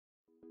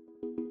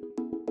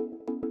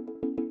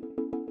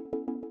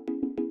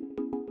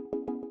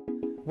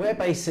We're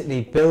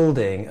basically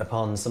building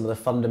upon some of the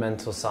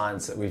fundamental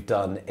science that we've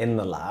done in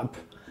the lab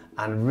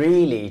and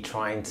really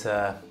trying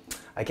to,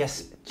 I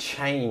guess,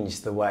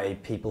 change the way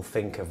people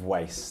think of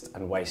waste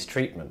and waste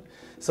treatment.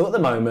 So at the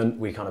moment,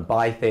 we kind of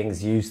buy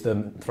things, use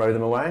them, throw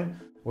them away.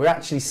 We're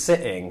actually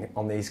sitting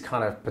on these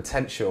kind of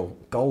potential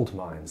gold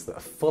mines that are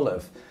full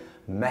of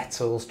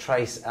metals,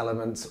 trace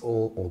elements,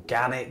 all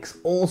organics,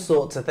 all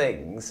sorts of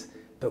things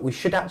that we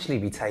should actually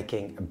be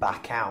taking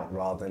back out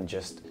rather than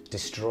just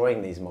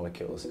destroying these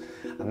molecules.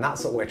 And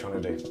that's what we're trying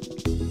to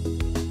do.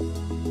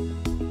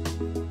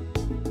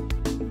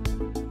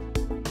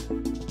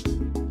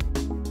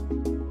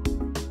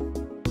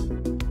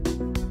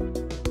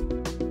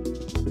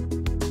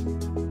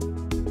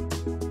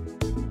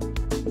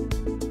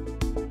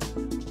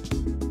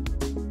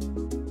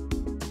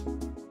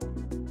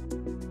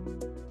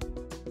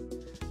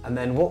 And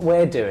then what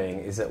we're doing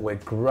is that we're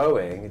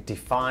growing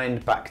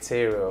defined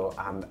bacterial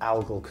and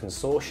algal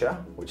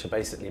consortia, which are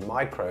basically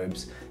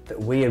microbes that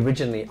we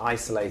originally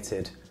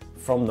isolated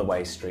from the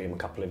waste stream a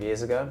couple of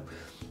years ago.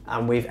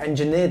 And we've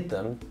engineered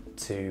them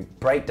to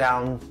break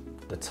down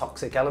the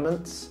toxic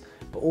elements,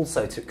 but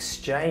also to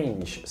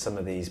exchange some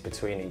of these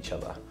between each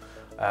other.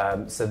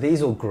 So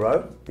these will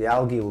grow, the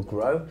algae will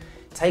grow,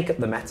 take up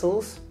the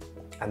metals,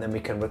 and then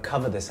we can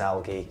recover this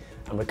algae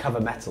and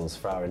recover metals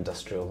for our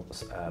industrial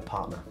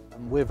partner.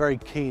 We're very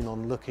keen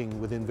on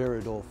looking within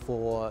Viridor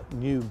for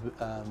new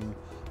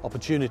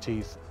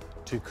opportunities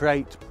to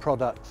create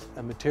products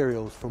and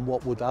materials from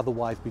what would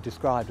otherwise be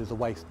described as a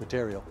waste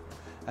material.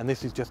 And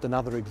this is just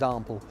another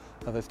example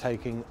of us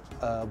taking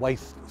a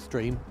waste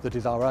stream that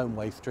is our own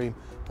waste stream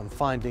and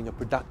finding a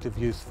productive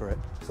use for it.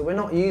 So we're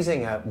not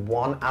using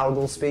one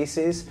algal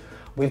species,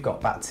 we've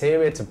got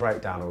bacteria to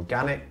break down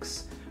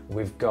organics,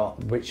 we've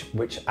got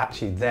which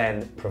actually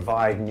then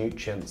provide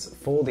nutrients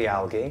for the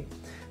algae.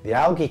 The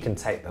algae can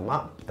take them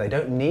up. They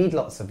don't need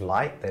lots of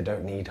light, they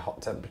don't need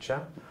hot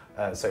temperature,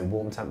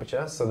 warm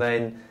temperature, so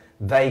then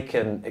they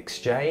can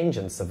exchange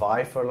and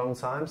survive for a long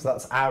time. So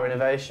that's our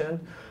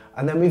innovation.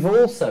 And then we've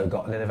also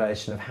got an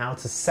innovation of how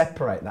to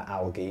separate the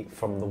algae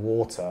from the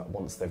water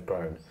once they've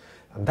grown.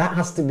 And that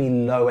has to be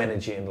low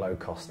energy and low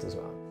cost as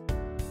well.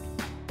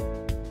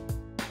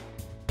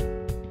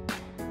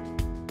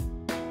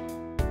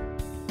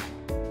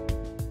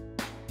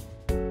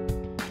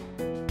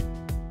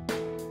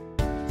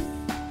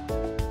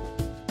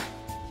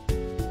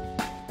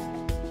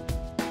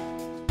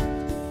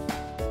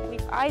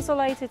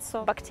 Isolated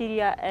some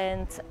bacteria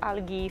and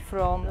algae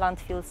from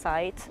landfill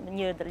site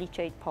near the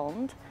leachate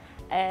pond,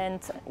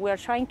 and we are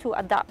trying to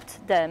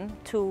adapt them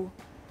to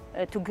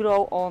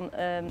grow on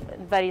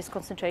various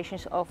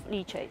concentrations of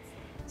leachate.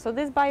 So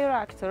this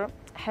bioreactor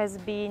has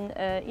been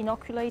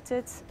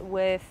inoculated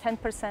with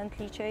 10%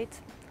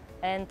 leachate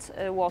and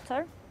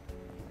water,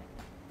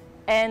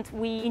 and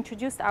we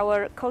introduced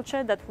our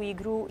culture that we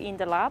grew in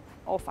the lab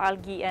of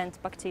algae and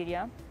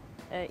bacteria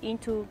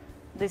into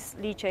this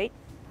leachate.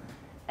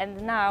 And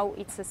now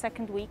it's the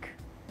second week,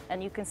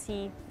 and you can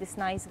see this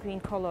nice green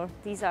color.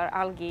 These are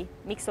algae,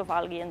 mix of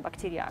algae and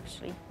bacteria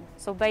actually.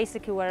 So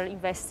basically we're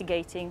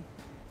investigating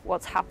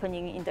what's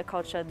happening in the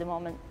culture at the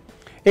moment.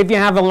 If you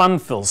have a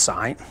landfill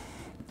site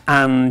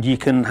and you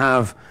can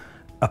have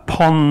a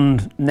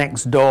pond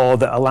next door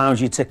that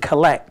allows you to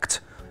collect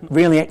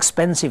really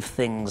expensive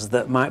things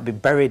that might be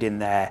buried in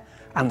there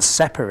and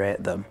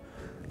separate them,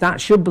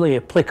 that should be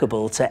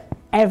applicable to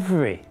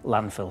every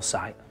landfill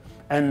site.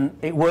 And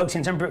it works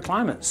in temperate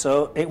climates,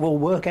 so it will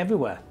work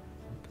everywhere.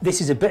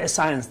 This is a bit of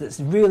science that's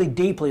really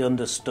deeply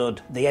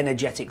understood the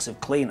energetics of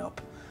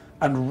cleanup,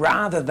 and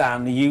rather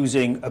than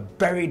using a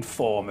buried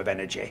form of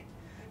energy,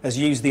 has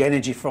used the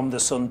energy from the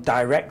sun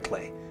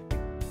directly.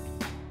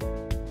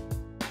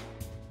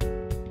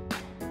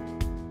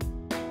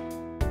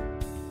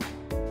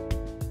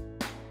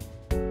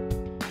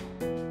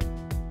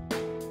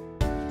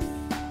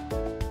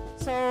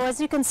 So as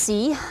you can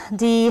see,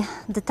 the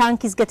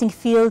tank is getting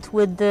filled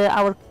with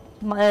our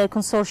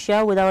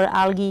consortia, with our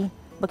algae,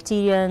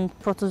 bacteria and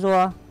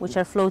protozoa, which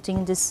are floating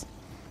in this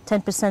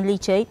 10%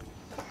 leachate.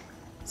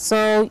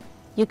 So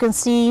you can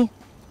see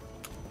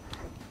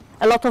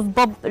a lot of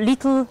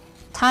little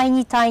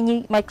tiny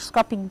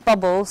microscopic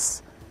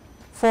bubbles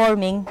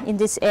forming in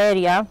this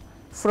area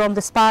from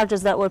the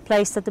sparges that were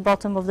placed at the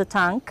bottom of the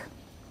tank.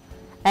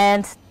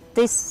 And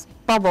this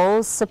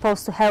bubbles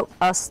supposed to help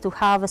us to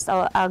harvest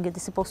our algae. They're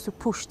supposed to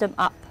push them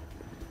up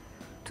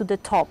to the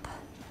top,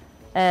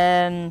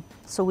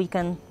 so we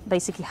can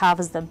basically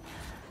harvest them.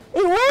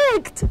 It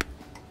worked!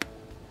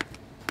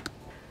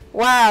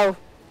 Wow,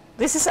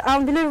 this is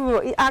unbelievable.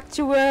 It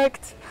actually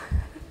worked.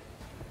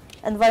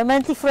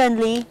 Environmentally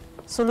friendly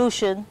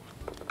solution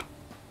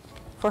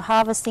for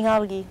harvesting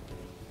algae.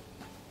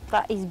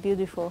 That is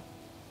beautiful.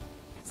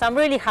 So I'm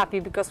really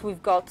happy because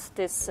we've got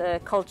this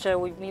culture.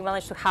 We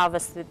managed to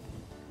harvest it,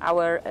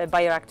 our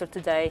bioreactor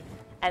today,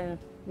 and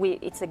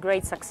it's a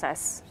great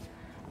success.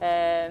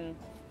 And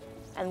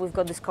we've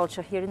got this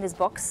culture here in this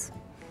box,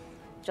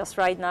 just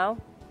right now,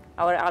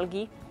 our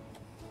algae.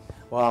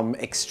 Well, I'm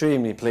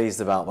extremely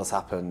pleased about what's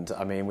happened.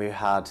 I mean, we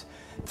had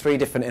 3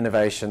 different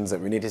innovations that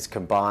we needed to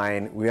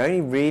combine. We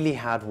only really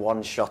had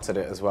one shot at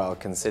it as well,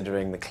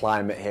 considering the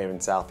climate here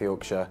in South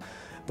Yorkshire.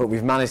 But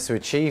we've managed to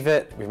achieve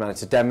it, we've managed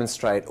to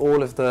demonstrate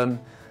all of them,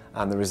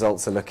 and the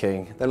results are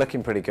they're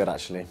looking pretty good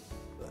actually.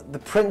 The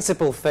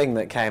principal thing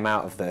that came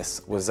out of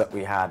this was that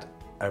we had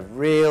a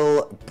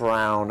real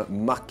brown,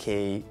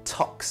 mucky,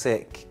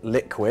 toxic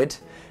liquid,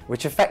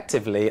 which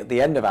effectively, at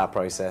the end of our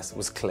process,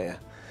 was clear.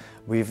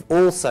 We've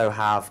also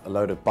have a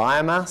load of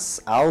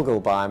biomass,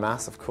 algal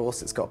biomass, of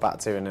course, it's got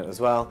bacteria in it as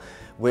well,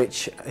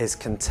 which is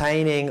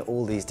containing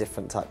all these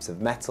different types of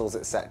metals,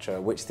 etc.,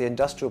 which the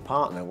industrial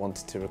partner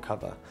wanted to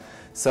recover.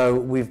 So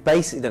we've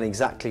basically done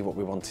exactly what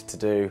we wanted to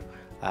do,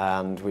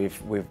 and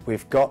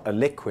we've got a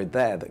liquid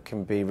there that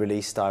can be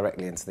released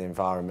directly into the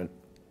environment.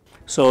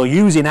 So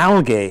using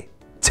algae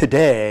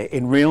today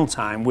in real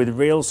time with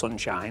real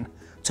sunshine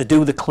to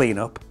do the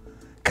cleanup,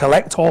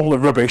 collect all the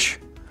rubbish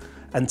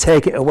and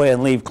take it away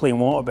and leave clean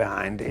water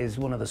behind is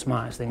one of the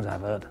smartest things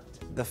I've heard.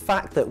 The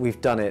fact that we've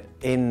done it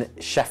in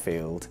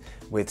Sheffield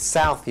with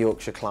South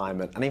Yorkshire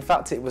climate, and in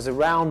fact it was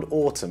around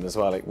autumn as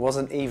well, it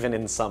wasn't even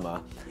in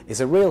summer,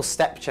 is a real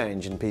step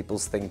change in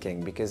people's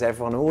thinking, because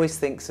everyone always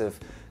thinks of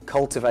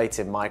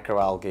cultivating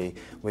microalgae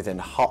within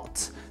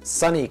hot,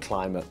 sunny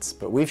climates,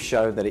 but we've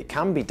shown that it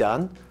can be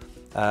done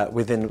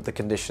within the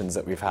conditions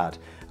that we've had.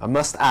 I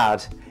must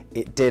add,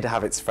 it did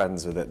have its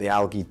friends with it. The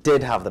algae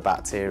did have the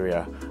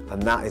bacteria,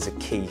 and that is a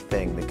key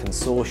thing. The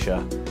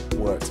consortia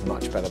worked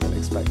much better than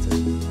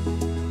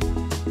expected.